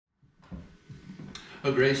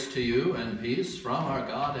A grace to you and peace from our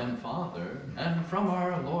God and Father, and from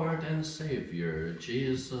our Lord and Savior,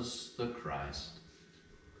 Jesus the Christ.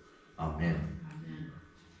 Amen. Amen.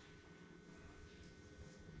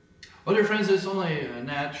 Well, dear friends, it's only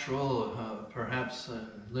natural, perhaps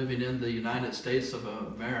living in the United States of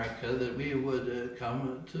America, that we would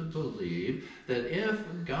come to believe that if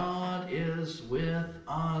God is with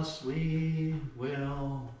us, we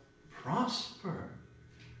will prosper.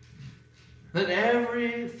 That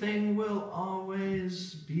everything will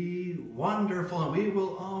always be wonderful and we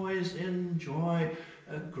will always enjoy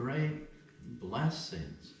great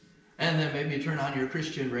blessings. And then maybe you turn on your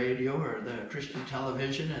Christian radio or the Christian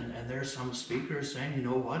television and there's some speaker saying, you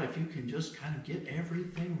know what, if you can just kind of get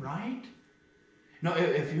everything right. No,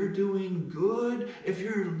 if you're doing good, if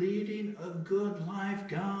you're leading a good life,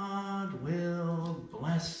 God will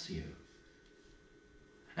bless you.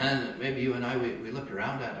 And maybe you and I, we look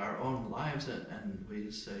around at our own lives and we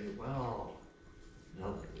say, well, you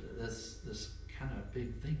know, this kind of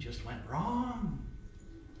big thing just went wrong.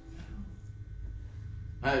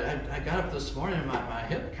 I got up this morning and my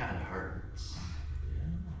hip kind of hurts.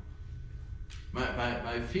 Yeah.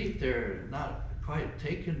 My feet, they're not quite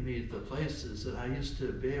taking me to the places that I used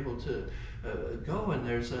to be able to go, and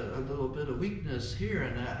there's a little bit of weakness here,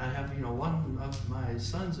 and I have, you know, one of my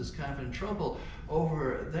sons is kind of in trouble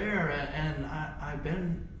over there, and I've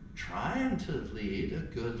been trying to lead a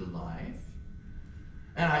good life,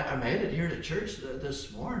 and I made it here to church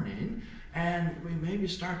this morning, and we maybe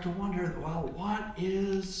start to wonder, well, what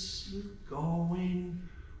is going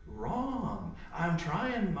wrong? I'm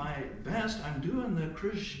trying my best. I'm doing the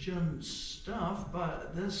Christian stuff,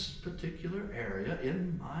 but this particular area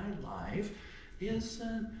in my life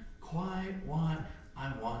isn't quite what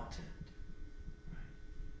I wanted.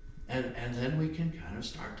 Right? And then we can kind of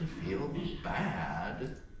start to feel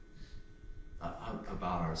bad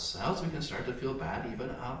about ourselves. We can start to feel bad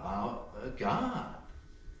even about God.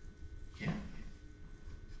 Can't we?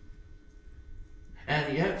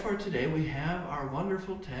 And yet for today we have our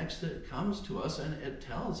wonderful text that comes to us, and it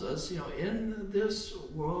tells us, you know, in this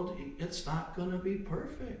world it's not going to be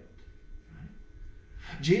perfect.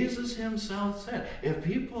 Right? Jesus himself said, if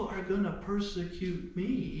people are going to persecute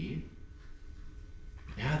me,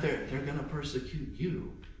 yeah, they're going to persecute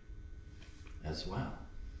you as well.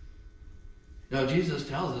 Now, Jesus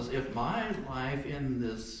tells us, if my life in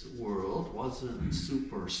this world wasn't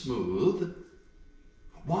super smooth,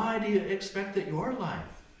 why do you expect that your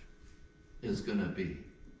life is going to be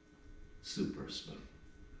super smooth?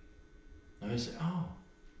 And we say, oh.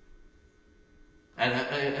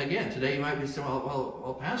 And again, today you might be saying,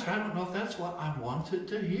 well, Pastor, I don't know if that's what I wanted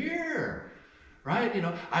to hear. Right? You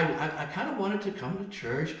know, I kind of wanted to come to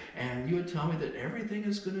church and you would tell me that everything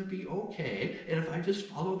is going to be okay. And if I just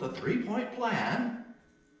follow the 3-point plan,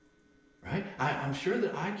 right, I'm sure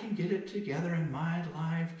that I can get it together and my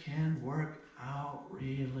life can work out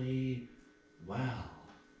really well.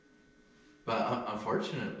 But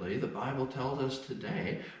unfortunately, the Bible tells us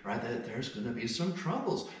today, right, that there's going to be some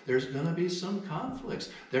troubles. There's going to be some conflicts.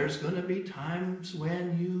 There's going to be times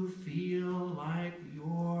when you feel like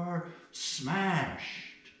you're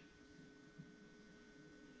smashed.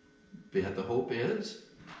 But the hope is,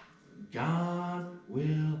 God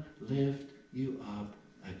will lift you up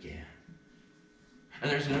again. And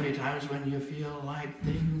there's going to be times when you feel like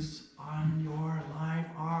things on your life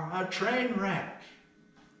are a train wreck.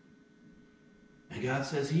 And God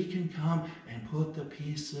says he can come and put the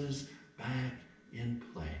pieces back in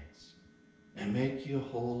place and make you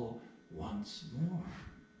whole once more.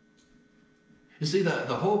 You see, the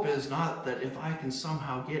hope is not that if I can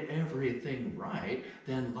somehow get everything right,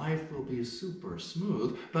 then life will be super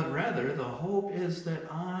smooth, but rather the hope is that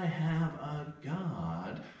I have a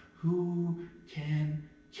God who can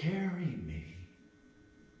carry me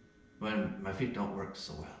when my feet don't work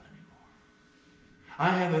so well. I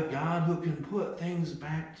have a God who can put things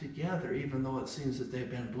back together even though it seems that they've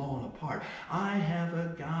been blown apart. I have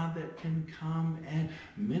a God that can come and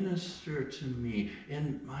minister to me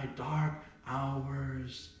in my dark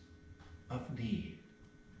hours of need.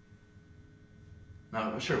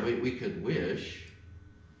 Now, sure, we could wish,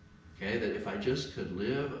 okay, that if I just could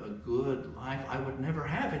live a good life, I would never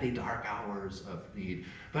have any dark hours of need.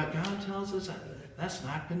 But God tells us that that's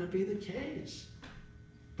not going to be the case.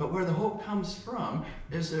 But where the hope comes from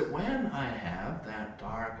is that when I have that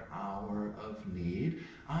dark hour of need,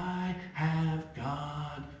 I have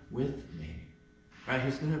God with me. Right?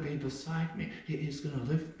 He's going to be beside me. He's going to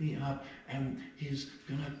lift me up, and he's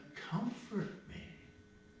going to comfort me.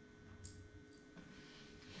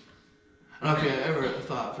 I don't know if you ever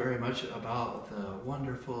thought very much about the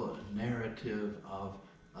wonderful narrative of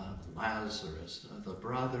Lazarus, the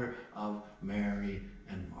brother of Mary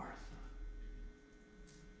and Martha.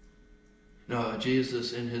 No,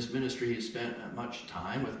 Jesus in his ministry, he spent much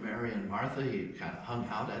time with Mary and Martha. He kind of hung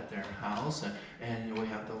out at their house, and we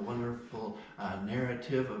have the wonderful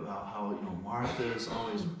narrative about how Martha is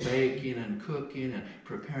always baking and cooking and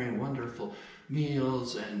preparing wonderful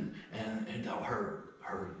meals, and her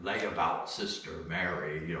layabout sister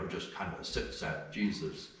Mary, just kind of sits at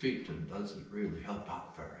Jesus' feet and doesn't really help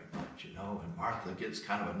out very much, And Martha gets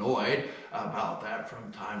kind of annoyed about that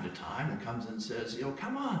from time to time and comes and says,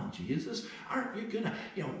 come on, Jesus, aren't you gonna,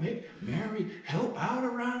 make Mary help out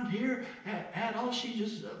around here at all? She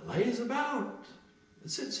just lays about,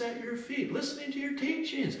 sits at your feet, listening to your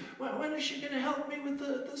teachings. When is she gonna help me with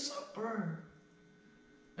the supper?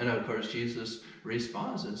 And of course, Jesus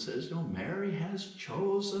responds and says, Mary has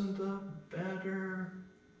chosen the better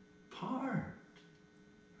part.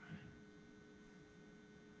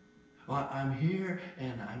 Well, I'm here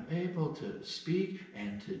and I'm able to speak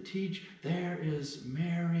and to teach. There is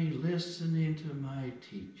Mary listening to my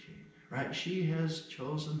teaching, right? She has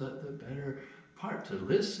chosen the better part. To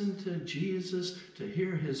listen to Jesus, to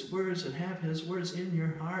hear his words and have his words in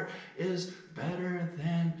your heart is better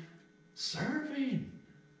than serving.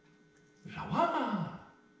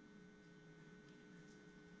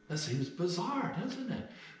 That seems bizarre, doesn't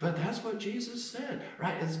it? But that's what Jesus said,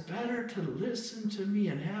 right? It's better to listen to me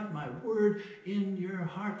and have my word in your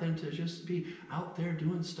heart than to just be out there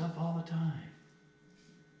doing stuff all the time.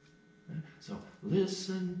 So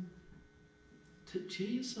listen to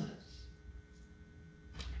Jesus.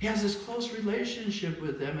 He has this close relationship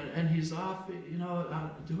with them, and he's off,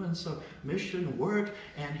 doing some mission work,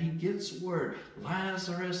 and he gets word.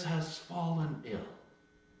 Lazarus has fallen ill.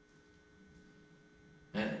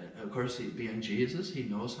 And of course, he, being Jesus, he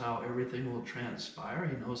knows how everything will transpire.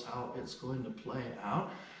 He knows how it's going to play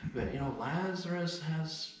out. But, Lazarus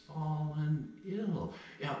has fallen ill.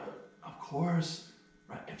 Of course,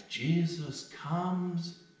 right, if Jesus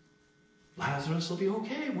comes, Lazarus will be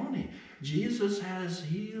okay, won't he? Jesus has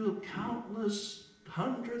healed countless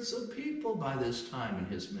hundreds of people by this time in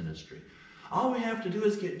his ministry. All we have to do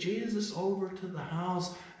is get Jesus over to the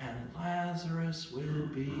house and Lazarus will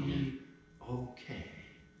be okay.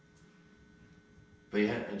 But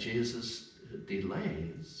yet Jesus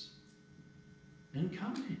delays in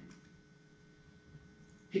coming.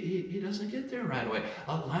 He doesn't get there right away.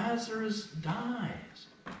 Lazarus dies.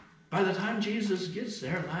 By the time Jesus gets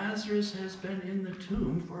there, Lazarus has been in the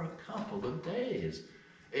tomb for a couple of days.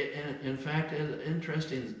 In fact, an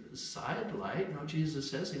interesting sidelight, Jesus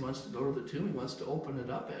says he wants to go to the tomb, he wants to open it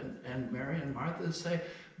up, and Mary and Martha say,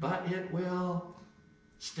 but it will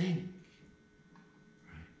stink.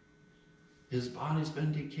 Right? His body's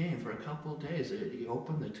been decaying for a couple of days. He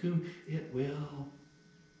opened the tomb, it will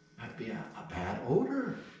be a bad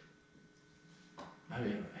odor. I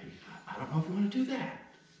don't know if you want to do that.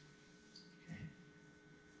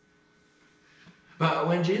 But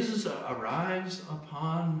when Jesus arrives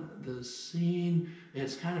upon the scene,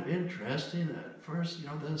 it's kind of interesting. At first,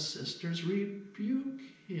 the sisters rebuke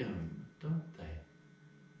him, don't they?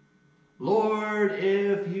 Lord,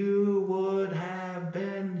 if you would have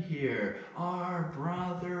been here, our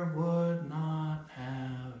brother would not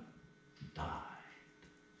have died.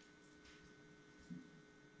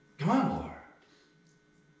 Come on, Lord.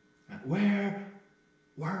 Where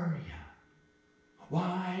were you?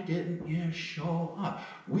 Why didn't you show up?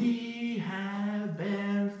 We have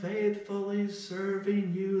been faithfully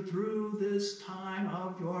serving you through this time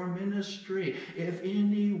of your ministry. If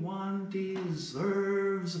anyone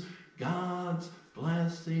deserves God's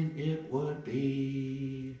blessing, it would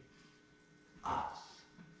be us.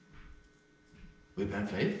 We've been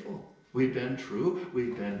faithful. We've been true.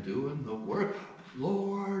 We've been doing the work.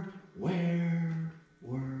 Lord, where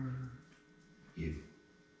were you?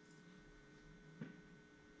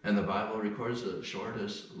 And the Bible records the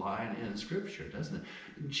shortest line in Scripture, doesn't it?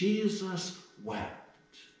 Jesus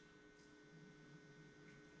wept.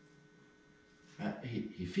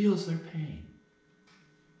 He feels their pain.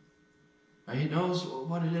 He knows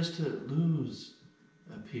what it is to lose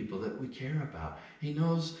people that we care about. He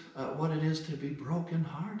knows what it is to be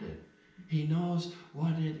brokenhearted. He knows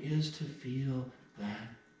what it is to feel that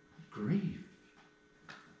grief.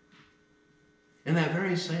 In that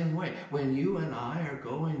very same way, when you and I are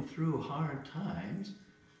going through hard times,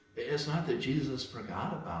 it's not that Jesus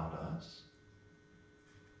forgot about us.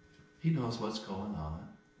 He knows what's going on.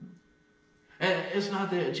 And it's not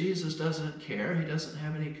that Jesus doesn't care. He doesn't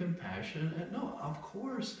have any compassion. No, of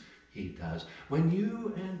course he does. When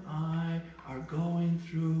you and I are going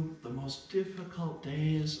through the most difficult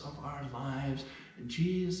days of our lives,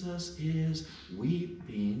 Jesus is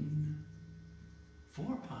weeping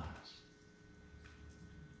for us.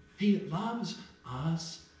 He loves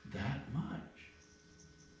us that much.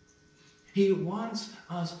 He wants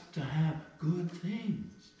us to have good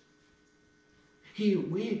things. He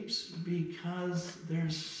weeps because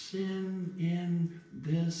there's sin in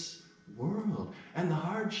this world. And the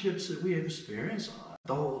hardships that we experience,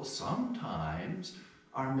 though sometimes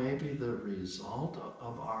are maybe the result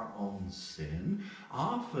of our own sin,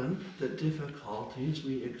 often the difficulties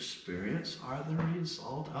we experience are the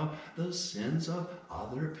result of the sins of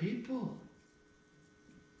other people.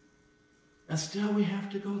 And still we have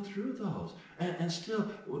to go through those. And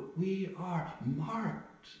still we are marked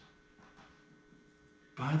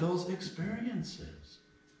by those experiences.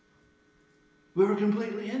 We were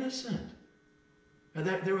completely innocent. And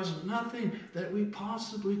that there was nothing that we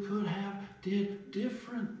possibly could have did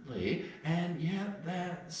differently, and yet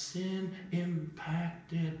that sin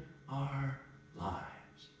impacted our lives.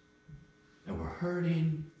 And we're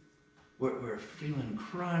hurting, we're feeling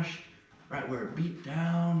crushed, right? We're beat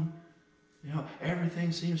down. You know,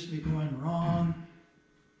 everything seems to be going wrong,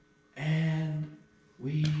 and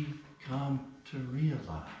we come to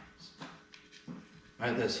realize,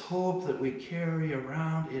 right, this hope that we carry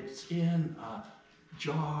around, it's in a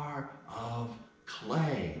jar of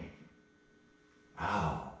clay.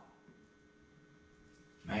 Ow.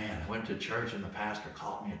 Man, I went to church and the pastor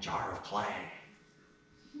called me a jar of clay.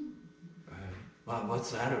 Right? Well,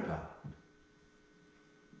 what's that about?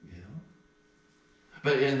 You know?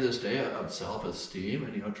 But in this day of self-esteem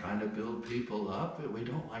and, trying to build people up, we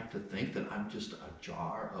don't like to think that I'm just a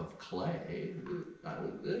jar of clay.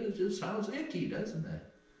 It just sounds icky, doesn't it?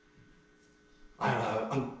 I'm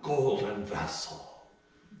a golden vessel.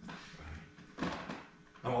 Right?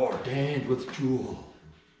 I'm ordained with jewels.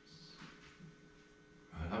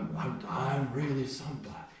 Right? I'm really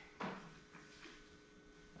somebody.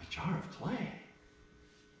 A jar of clay.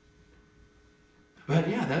 But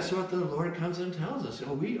yeah, that's what the Lord comes and tells us.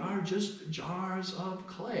 We are just jars of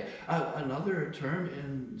clay. Another term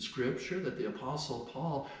in Scripture that the Apostle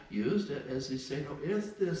Paul used as he said,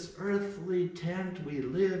 if this earthly tent we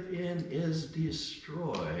live in is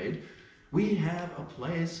destroyed, we have a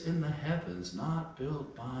place in the heavens not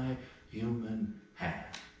built by human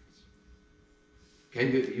hands.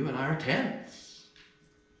 Okay, you and I are tents.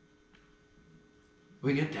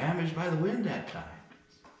 We get damaged by the wind at times.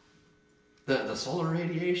 The solar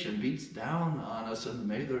radiation beats down on us, and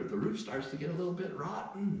maybe the roof starts to get a little bit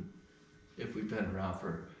rotten if we've been around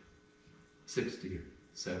for 60 or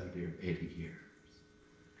 70 or 80 years.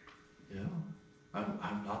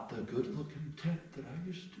 I'm not the good-looking tent that I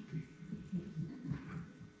used to be.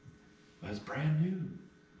 I was brand new.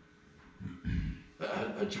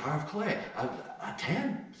 A jar of clay, a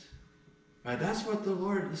tent. Right? That's what the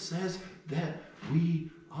Lord says that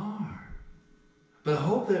we are. The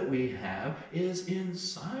hope that we have is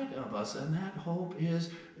inside of us, and that hope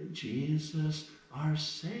is Jesus, our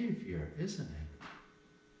Savior, isn't it?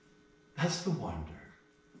 That's the wonder.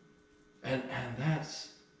 And that's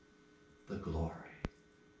the glory.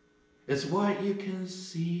 It's what you can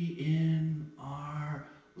see in our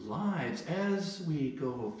lives as we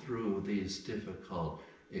go through these difficult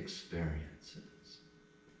experiences.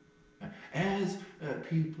 As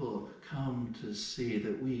people come to see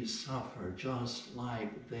that we suffer just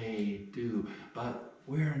like they do, but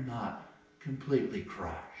we're not completely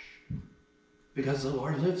crushed, because the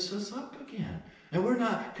Lord lifts us up again. And we're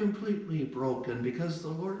not completely broken, because the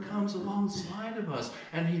Lord comes alongside of us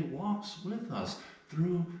and he walks with us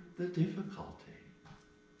through the difficulty.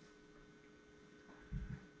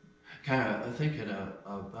 Kind of thinking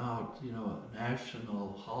about,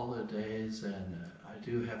 national holidays, and I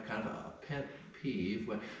do have kind of a pet peeve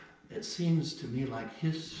when it seems to me like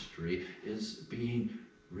history is being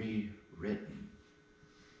rewritten.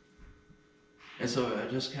 And so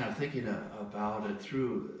just kind of thinking about it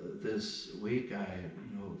through this week, I,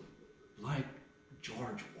 like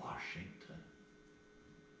George Washington.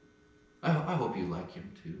 I hope you like him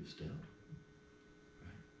too still.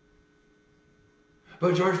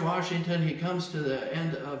 But George Washington, he comes to the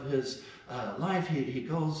end of his life. He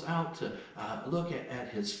goes out to look at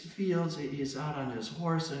his fields. He's out on his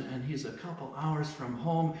horse, and he's a couple hours from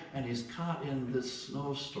home, and he's caught in this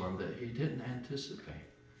snowstorm that he didn't anticipate.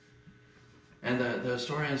 And the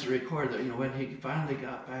historians record that, when he finally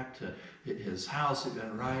got back to his house, he'd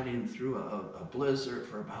been riding through a blizzard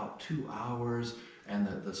for about 2 hours, and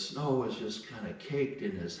the snow was just kind of caked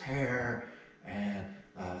in his hair, and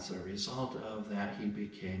as a result of that, he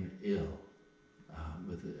became ill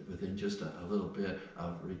within just a little bit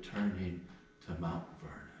of returning to Mount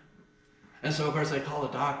Vernon. And so, of course, they call the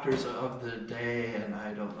doctors of the day, and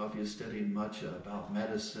I don't know if you studied much about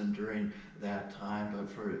medicine during that time, but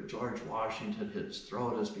for George Washington, his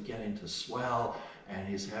throat is beginning to swell, and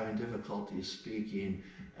he's having difficulty speaking.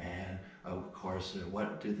 And, of course,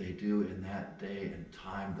 what do they do in that day and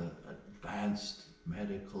time? The advanced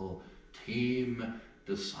medical team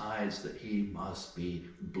decides that he must be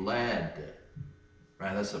bled.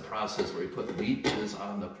 Right, that's the process where you put leeches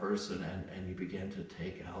on the person and you begin to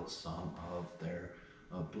take out some of their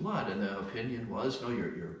blood. And the opinion was,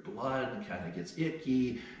 your blood kind of gets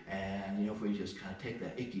icky, and if we just kind of take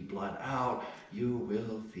that icky blood out, you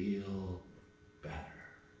will feel better.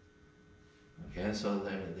 Okay, so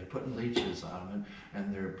they're putting leeches on him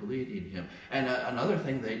and they're bleeding him. And another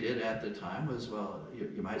thing they did at the time was, well,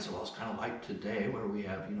 you might say, well, it's kind of like today where we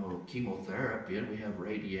have, chemotherapy and we have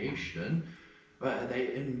radiation.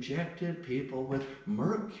 They injected people with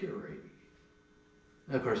mercury.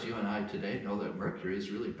 And of course, you and I today know that mercury is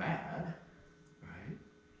really bad, right?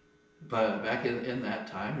 But back in that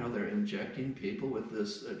time, they're injecting people with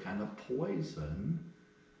this kind of poison.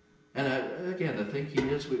 And again, the thinking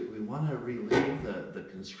is we want to relieve the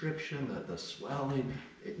constriction, the swelling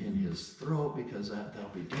in his throat, because that'll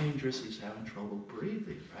be dangerous. He's having trouble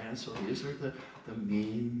breathing, right? And so these are the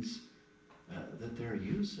means that they're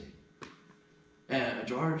using. And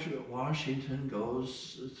George Washington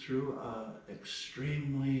goes through an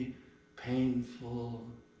extremely painful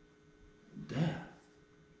death.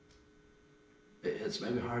 It's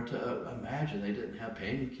maybe hard to imagine. They didn't have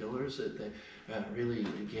painkillers that they really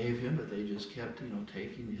gave him, but they just kept,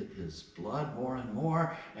 taking his blood more and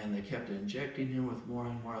more, and they kept injecting him with more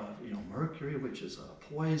and more of, mercury, which is a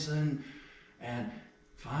poison. And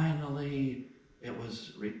finally, it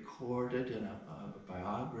was recorded in a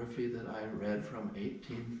biography that I read from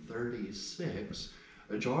 1836.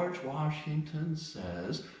 George Washington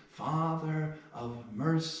says, "Father of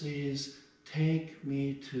mercies, take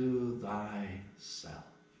me to thyself."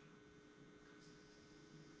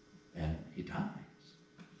 And he dies.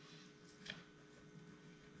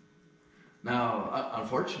 Now,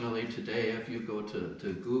 unfortunately, today, if you go to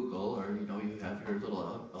Google, or, you have your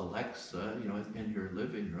little Alexa, in your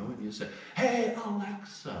living room, and you say, "Hey,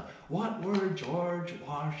 Alexa, what were George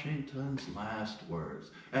Washington's last words?"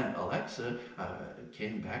 And Alexa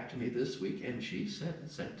came back to me this week, and she said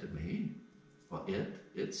to me, well,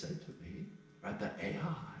 it said to me, right, the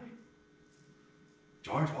AI,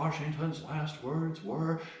 George Washington's last words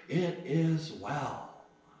were, "It is well."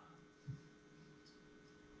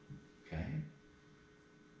 Okay?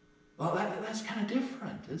 Well, that's kind of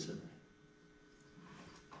different, isn't it?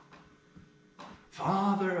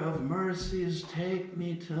 "Father of mercies, take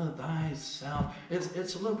me to thyself."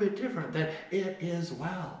 It's a little bit different than "it is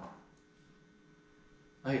well."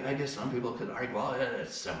 I guess some people could argue, well,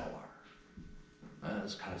 it's similar.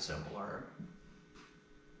 It's kind of similar.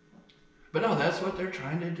 But no, that's what they're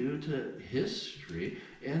trying to do to history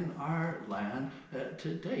in our land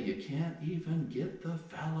today. You can't even get the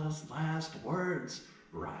fella's last words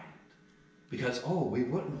right. Because, we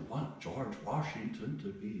wouldn't want George Washington to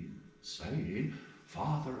be saying,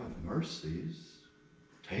 "Father of mercies,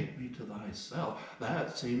 take me to thyself."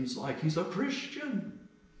 That seems like he's a Christian.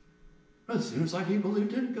 It seems like he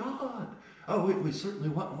believed in God. We certainly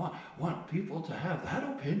want people to have that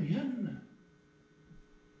opinion.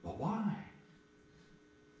 Well, why?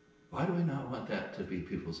 Why do we not want that to be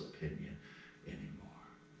people's opinion anymore?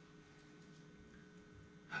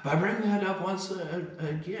 But I bring that up once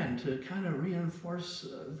again to kind of reinforce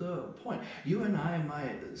the point. You and I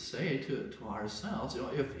might say to ourselves,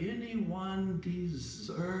 if anyone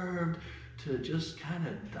deserved to just kind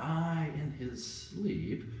of die in his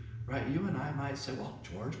sleep, right, you and I might say, well,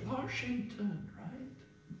 George Washington, right?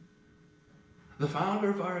 The founder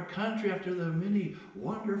of our country, after the many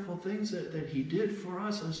wonderful things that he did for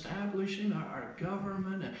us, establishing our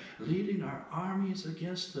government and leading our armies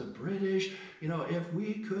against the British. If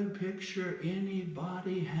we could picture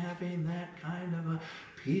anybody having that kind of a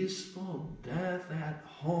peaceful death at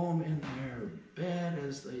home in their bed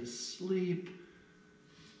as they sleep,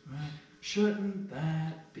 right? Shouldn't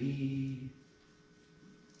that be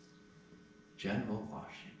General Washington?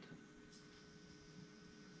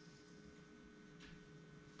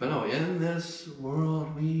 But no, in this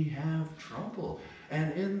world we have trouble.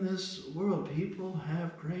 And in this world people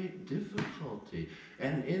have great difficulty.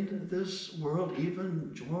 And in this world even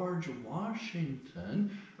George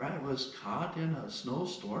Washington, right, was caught in a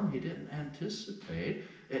snowstorm he didn't anticipate.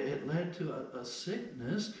 It led to a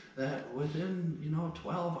sickness that within,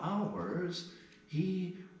 12 hours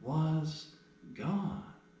he was gone.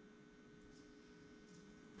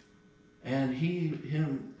 And he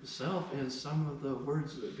himself, in some of the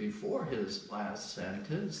words before his last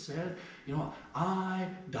sentence, said, I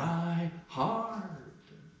die hard.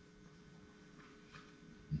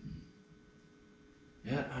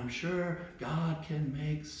 Yet I'm sure God can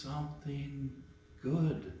make something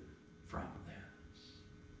good from this.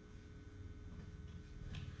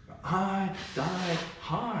 I die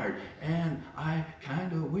hard, and I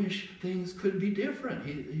kind of wish things could be different.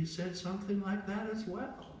 He said something like that as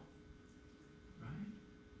well.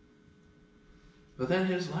 But then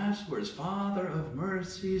his last words, Father of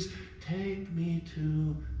mercies, take me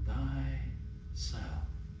to thyself.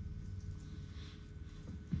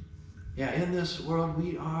 Yeah, in this world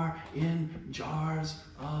we are in jars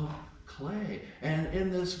of clay. And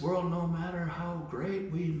in this world, no matter how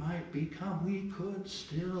great we might become, we could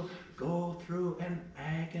still go through an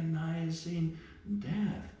agonizing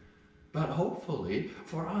death. But hopefully,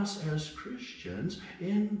 for us as Christians,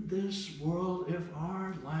 in this world, if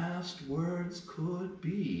our last words could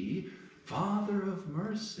be, Father of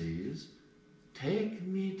mercies, take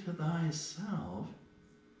me to thyself,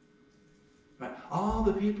 right? All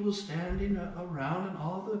the people standing around and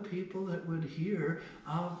all the people that would hear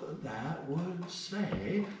of that would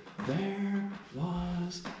say, there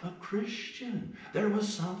was a Christian. There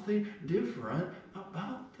was something different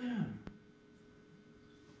about them.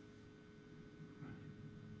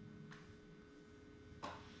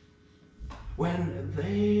 When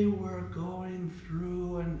they were going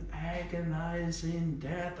through an agonizing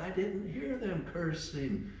death, I didn't hear them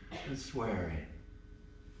cursing and swearing.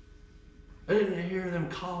 I didn't hear them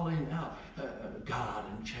calling out God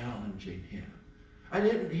and challenging him. I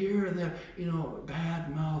didn't hear them,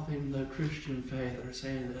 bad-mouthing the Christian faith or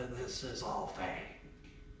saying that this is all fake.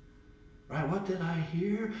 Right? What did I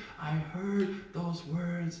hear? I heard those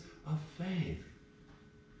words of faith.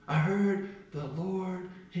 I heard the Lord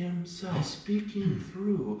himself speaking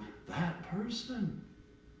through that person.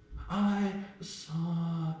 I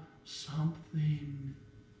saw something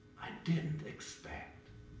I didn't expect.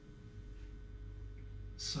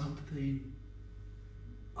 Something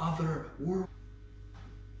otherworldly.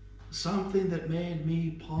 Something that made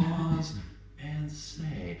me pause and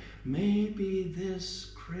say, maybe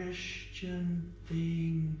this Christian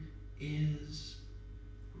thing is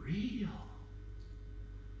real.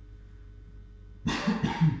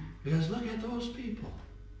 Because look at those people.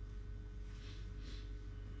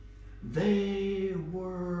 They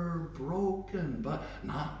were broken but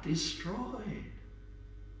not destroyed.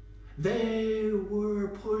 They were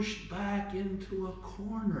pushed back into a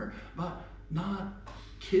corner but not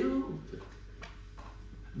killed.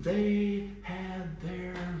 They had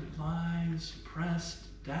their lives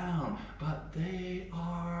pressed down, but they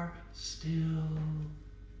are still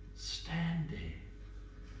standing.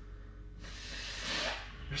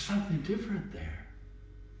 There's something different there.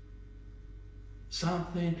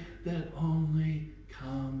 Something that only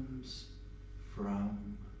comes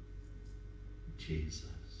from Jesus.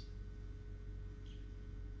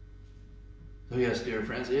 So yes, dear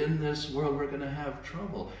friends, in this world we're going to have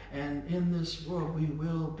trouble. And in this world we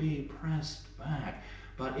will be pressed back.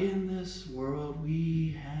 But in this world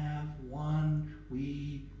we have one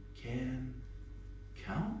we can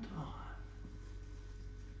count on.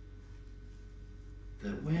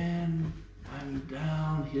 That when I'm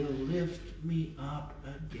down, he'll lift me up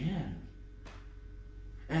again.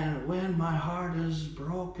 And when my heart is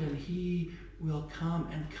broken, he will come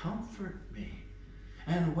and comfort me.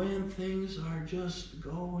 And when things are just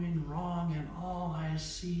going wrong and all I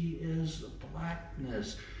see is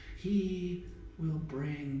blackness, he will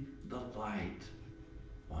bring the light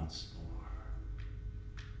once more.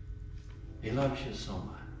 He loves you so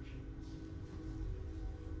much.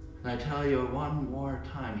 And I tell you one more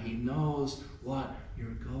time, he knows what you're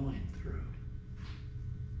going through.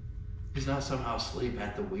 He's not somehow asleep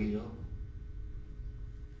at the wheel.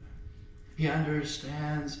 He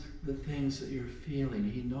understands the things that you're feeling.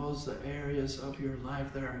 He knows the areas of your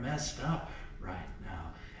life that are messed up right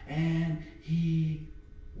now. And he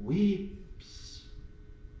weeps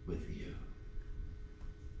with you.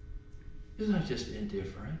 He's not just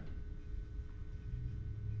indifferent.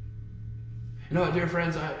 You know what, dear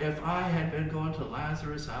friends, if I had been going to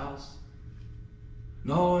Lazarus' house,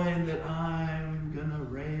 knowing that I'm I'm going to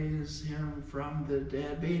raise him from the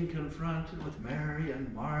dead. Being confronted with Mary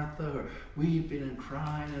and Martha, weeping and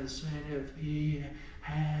crying and saying, if he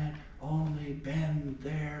had only been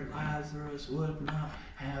there, Lazarus would not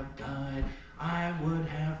have died. I would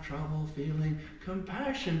have trouble feeling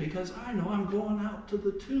compassion because I know I'm going out to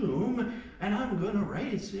the tomb and I'm going to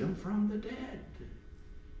raise him from the dead.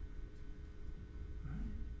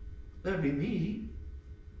 That'd be me.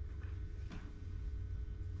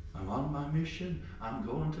 I'm on my mission. I'm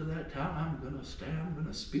going to that town. I'm going to stand. I'm going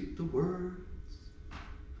to speak the words.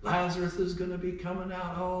 Lazarus is going to be coming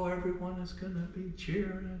out. Oh, everyone is going to be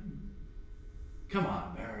cheering. Come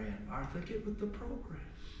on, Mary and Martha, get with the program.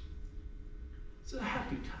 It's a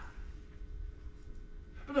happy time.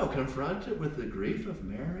 But no, confronted with the grief of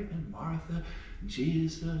Mary and Martha,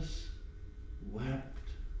 Jesus wept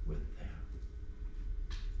with them.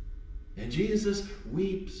 And Jesus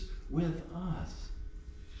weeps with us.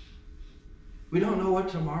 We don't know what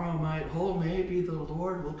tomorrow might hold. Maybe the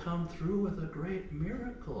Lord will come through with a great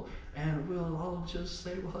miracle and we'll all just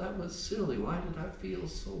say, well, that was silly. Why did I feel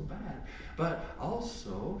so bad? But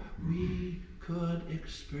also, we could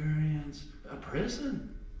experience a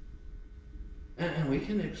prison. And we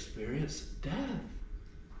can experience death.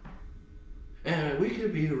 And we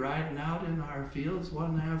could be riding out in our fields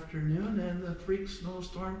one afternoon and the freak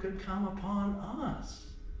snowstorm could come upon us.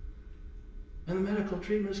 And the medical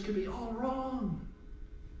treatments could be all wrong.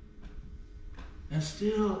 And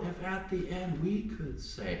still, if at the end we could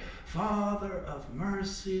say, Father of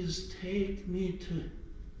mercies, take me to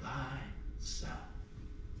thyself.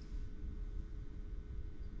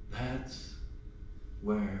 That's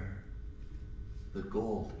where the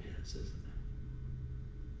gold is, isn't it?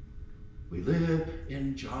 We live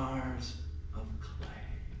in jars of clay.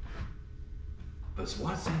 But it's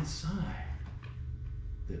what's inside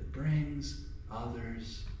that brings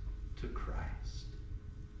others to Christ.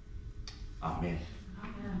 Amen.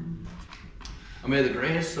 Amen. And may the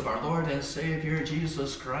grace of our Lord and Savior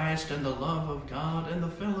Jesus Christ and the love of God and the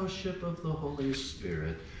fellowship of the Holy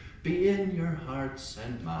Spirit be in your hearts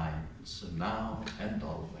and minds, now and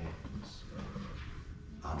always.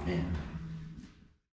 Amen.